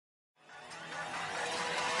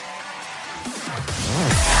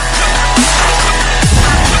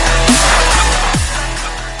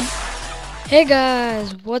Hey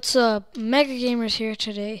guys, what's up? Mega Gamers here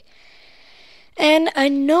today. And I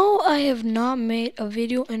know I have not made a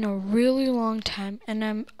video in a really long time, and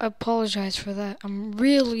I apologize for that. I'm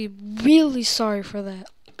really sorry for that.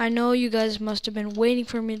 I know you guys must have been waiting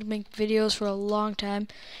for me to make videos for a long time,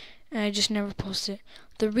 and I just never posted.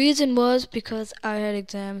 The reason was because I had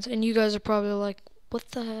exams, and you guys are probably like,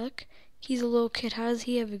 what the heck? He's a little kid, how does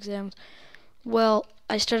he have exams? Well,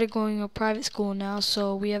 I started going to a private school now,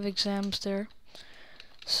 so we have exams there.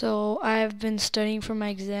 So I've been studying for my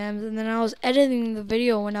exams, and then I was editing the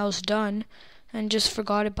video when I was done and just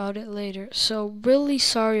forgot about it later. So really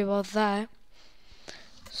sorry about that.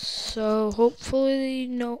 So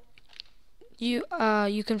hopefully you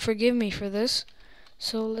can forgive me for this.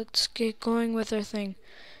 So let's get going with our thing.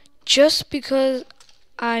 Just because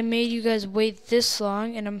I made you guys wait this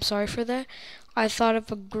long, and I'm sorry for that, I thought of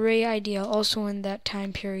a great idea also in that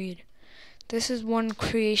time period. This is one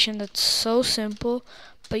creation that's so simple,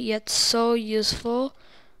 but yet so useful.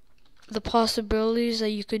 The possibilities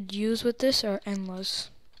that you could use with this are endless.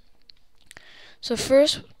 So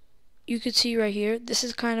first, you could see right here, this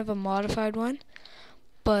is kind of a modified one,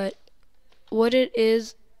 but what it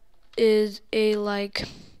is a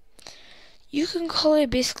you can call it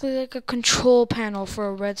basically like a control panel for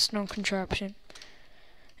a redstone contraption.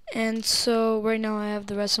 And so right now I have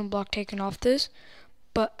the redstone block taken off this,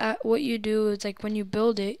 but what you do is like when you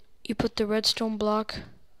build it, you put the redstone block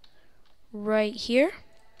right here,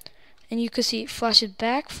 and you can see it flashes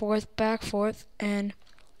back, forth, and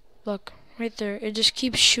look, right there, it just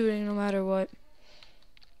keeps shooting no matter what.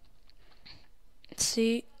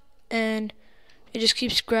 See? And it just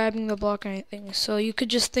keeps grabbing the block or anything. So you could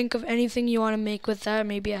just think of anything you want to make with that,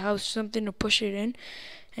 maybe a house or something to push it in,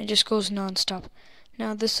 and it just goes non-stop.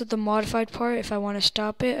 Now this is the modified part. If I want to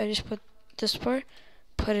stop it, I just put this part,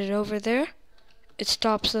 put it over there. It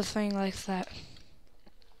stops the thing like that.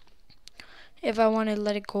 If I want to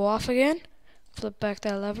let it go off again, flip back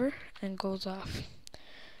that lever and it goes off.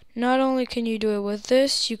 Not only can you do it with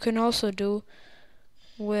this, you can also do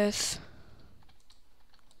with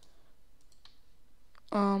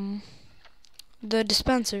the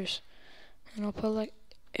dispensers. And I'll put like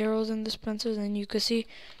arrows in dispensers, and you can see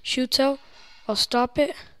shoots out. I'll stop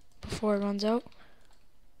it before it runs out,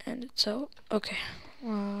 and it's out. Okay.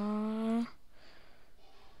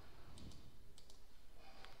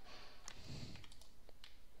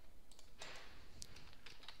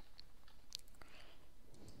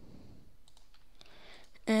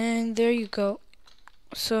 And there you go.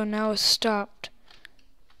 So now it's stopped.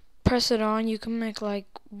 Press it on, you can make like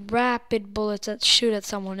rapid bullets that shoot at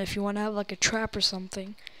someone if you want to have like a trap or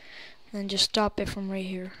something. And just stop it from right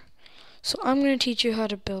here. So I'm going to teach you how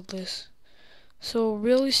to build this. So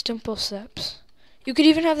really simple steps. You could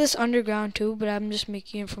even have this underground too, but I'm just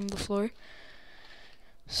making it from the floor.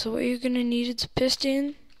 So what you're going to need is a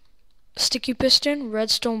piston, sticky piston,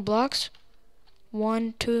 redstone blocks,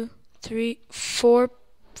 1, 2, 3, 4,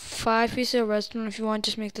 5 pieces of redstone. If you want,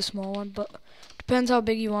 just make the small one, but depends how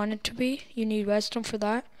big you want it to be. You need redstone for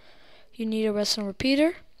that. You need a redstone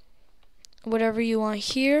repeater, whatever you want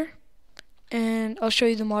here, and I'll show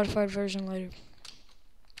you the modified version later.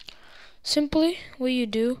 Simply, what you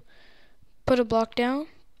do, put a block down,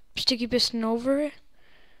 sticky piston over it,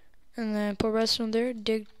 and then put redstone there,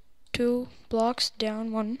 dig 2 blocks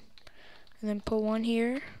down, 1, and then put 1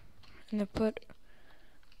 here, and then put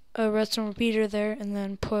a redstone repeater there, and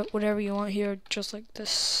then put whatever you want here, just like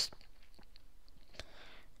this.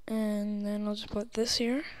 And then I'll just put this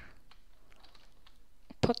here,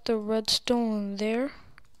 put the redstone there,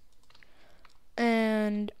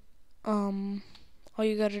 and all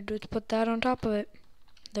you gotta do is put that on top of it,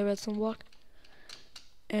 the redstone block,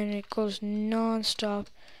 and it goes non-stop.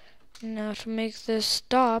 Now to make this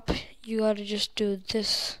stop, you gotta just do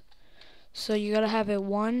this. So you gotta have it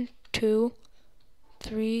 1, 2,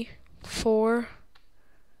 3, 4,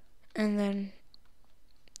 and then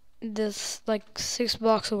this like 6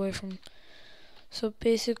 blocks away from. So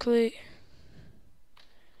basically,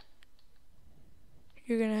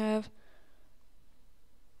 you're gonna have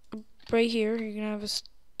right here, you're gonna have a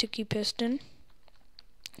sticky piston.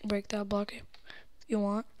 Break that block if you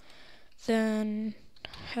want. Then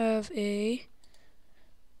have a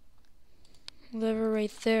lever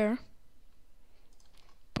right there.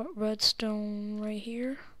 Put redstone right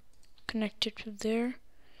here. Connect it to there.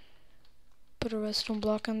 Put a redstone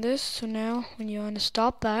block on this. So now, when you want to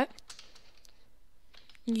stop that,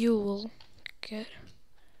 you will get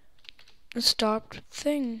a stopped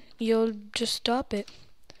thing. You'll just stop it.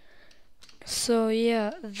 So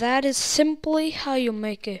yeah, that is simply how you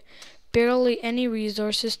make it. Barely any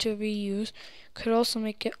resources to reuse. Could also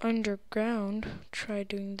make it underground. Try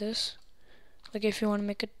doing this. Like if you want to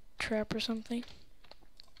make a trap or something.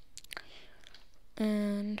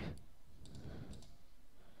 And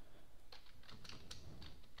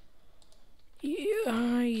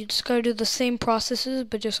you just gotta do the same processes,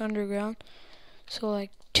 but just underground. So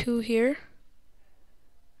like 2 here.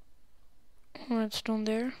 Redstone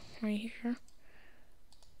there, right here.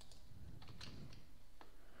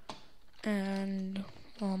 And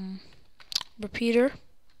repeater.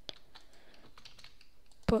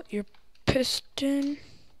 Put your piston,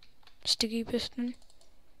 sticky piston.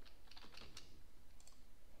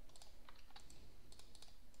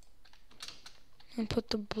 And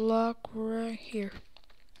put the block right here.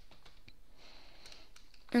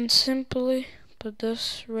 And simply put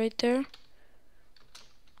this right there.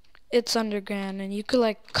 It's underground, and you could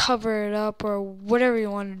like cover it up or whatever you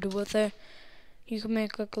want to do with it. You can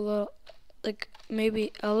make like a little, like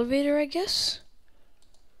maybe elevator, I guess.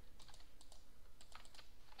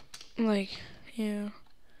 Like, yeah.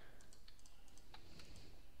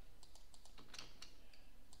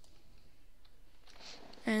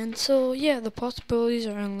 And so, yeah, the possibilities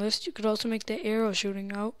are endless. You could also make the arrow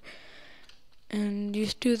shooting out. And you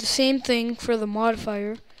do the same thing for the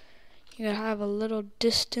modifier. You gotta have a little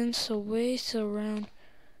distance away, so around.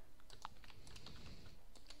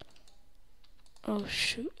 Oh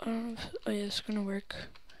shoot! I don't know if, oh yeah, it's gonna work.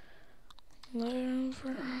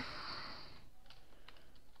 Lever.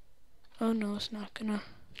 Oh no, it's not gonna.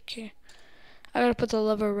 Okay, I gotta put the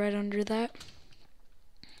lever right under that.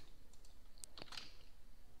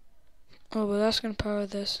 Oh, but that's gonna power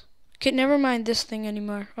this. Okay, never mind this thing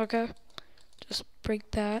anymore. Okay, just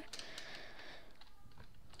break that.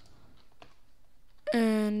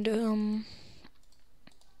 And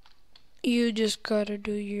you just gotta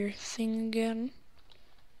do your thing again.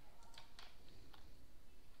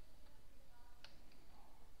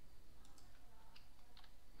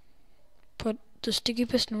 Put the sticky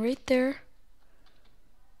piston right there.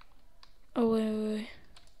 Oh wait.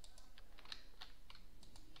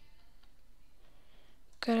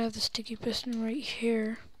 Gotta have the sticky piston right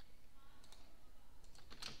here.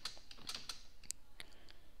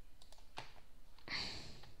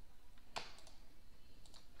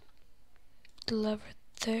 The lever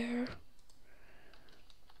there.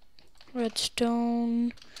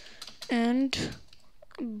 Redstone and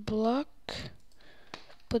block.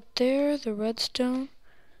 Put there the redstone.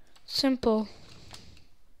 Simple.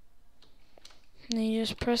 And then you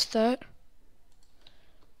just press that.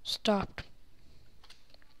 Stopped.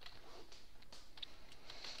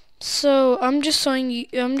 So I'm just showing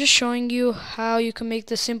you how you can make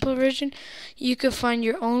the simple version. You can find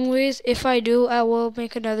your own ways. If I do, I will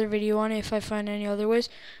make another video on it if I find any other ways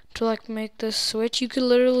to like make this switch. You could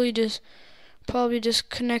literally probably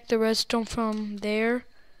just connect the redstone from there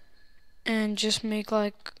and just make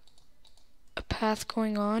like a path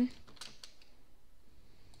going on.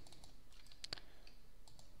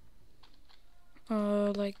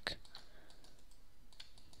 Like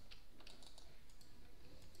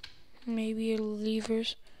maybe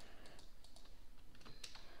levers.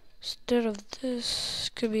 Instead of this,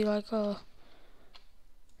 could be like a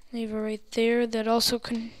lever right there that also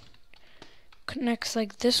connects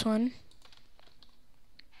like this one.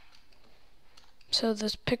 So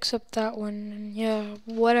this picks up that one, and yeah,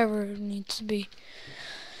 whatever it needs to be.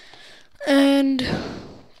 And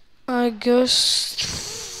I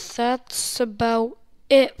guess that's about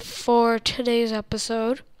it for today's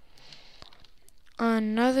episode.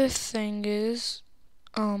 Another thing is,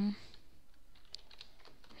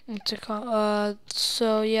 what's it called?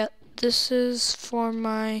 So yeah, this is for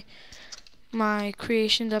my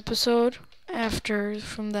creations episode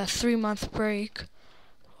from that 3-month break.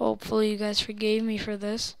 Hopefully you guys forgave me for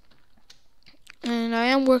this. And I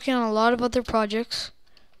am working on a lot of other projects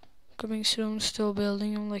coming soon, still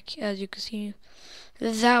building them. Like as you can see,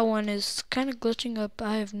 that one is kind of glitching up.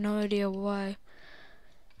 I have no idea why.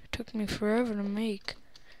 It took me forever to make.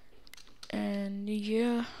 And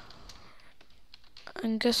yeah, I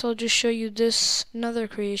guess I'll just show you this another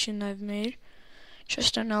creation I've made.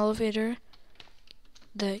 Just an elevator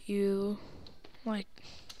that you like.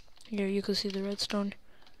 Here you can see the redstone.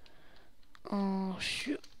 Oh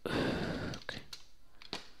shoot. Okay.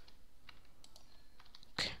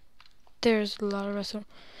 There's a lot of redstone.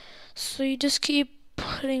 So you just keep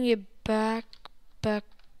putting it back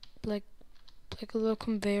like a little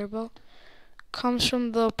conveyor belt. Comes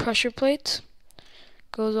from the pressure plates,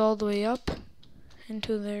 goes all the way up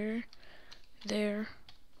into there.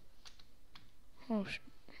 Oh shit.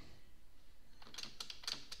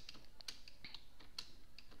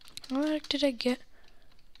 How the heck did I get?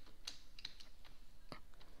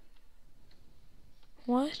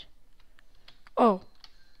 What? Oh.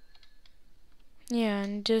 Yeah,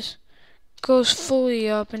 and just goes fully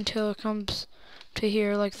up until it comes to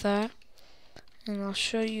here like that. And I'll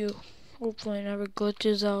show you. Hopefully it never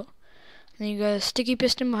glitches out. And then you got a sticky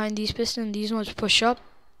piston behind these pistons. These ones push up.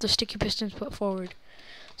 The sticky pistons put forward.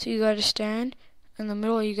 So you gotta stand in the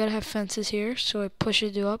middle. You gotta have fences here, so it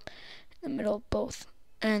pushes you up in the middle of both.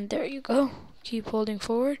 And there you go. Keep holding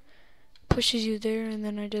forward. Pushes you there, and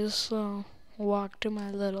then I just walk to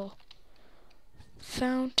my little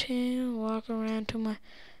fountain. Walk around to my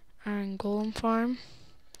iron golem farm.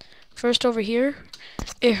 First over here,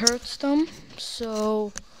 it hurts them,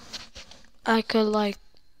 so I could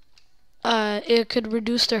it could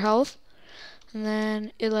reduce their health, and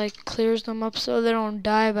then it clears them up so they don't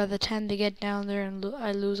die by the time they get down there and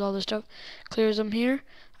I lose all the stuff. Clears them here.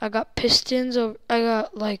 I got pistons. I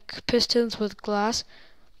got pistons with glass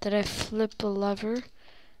that I flip a lever.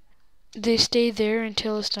 They stay there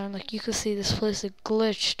until it's done. Like you can see, this place is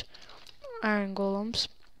glitched. Iron golems.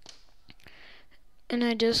 And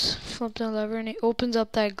I just flip the lever and it opens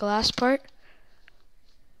up that glass part.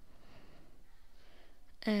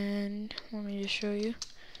 And let me just show you.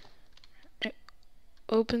 It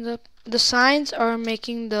opens up. The signs are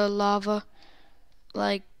making the lava,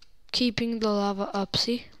 keeping the lava up.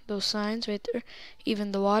 See those signs right there?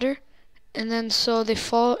 Even the water. And then so they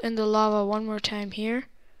fall in the lava one more time here.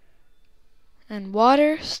 And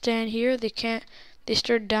water stand here. They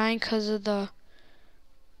start dying because of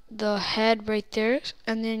the head right there,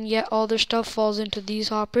 and then yet all their stuff falls into these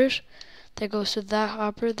hoppers. That goes to that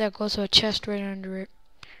hopper, that goes to a chest right under it.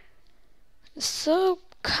 So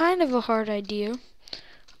kind of a hard idea.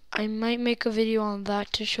 I might make a video on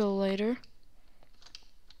that to show later.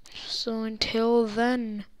 So until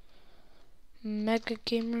then, Mega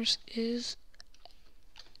Gamers is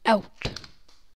out.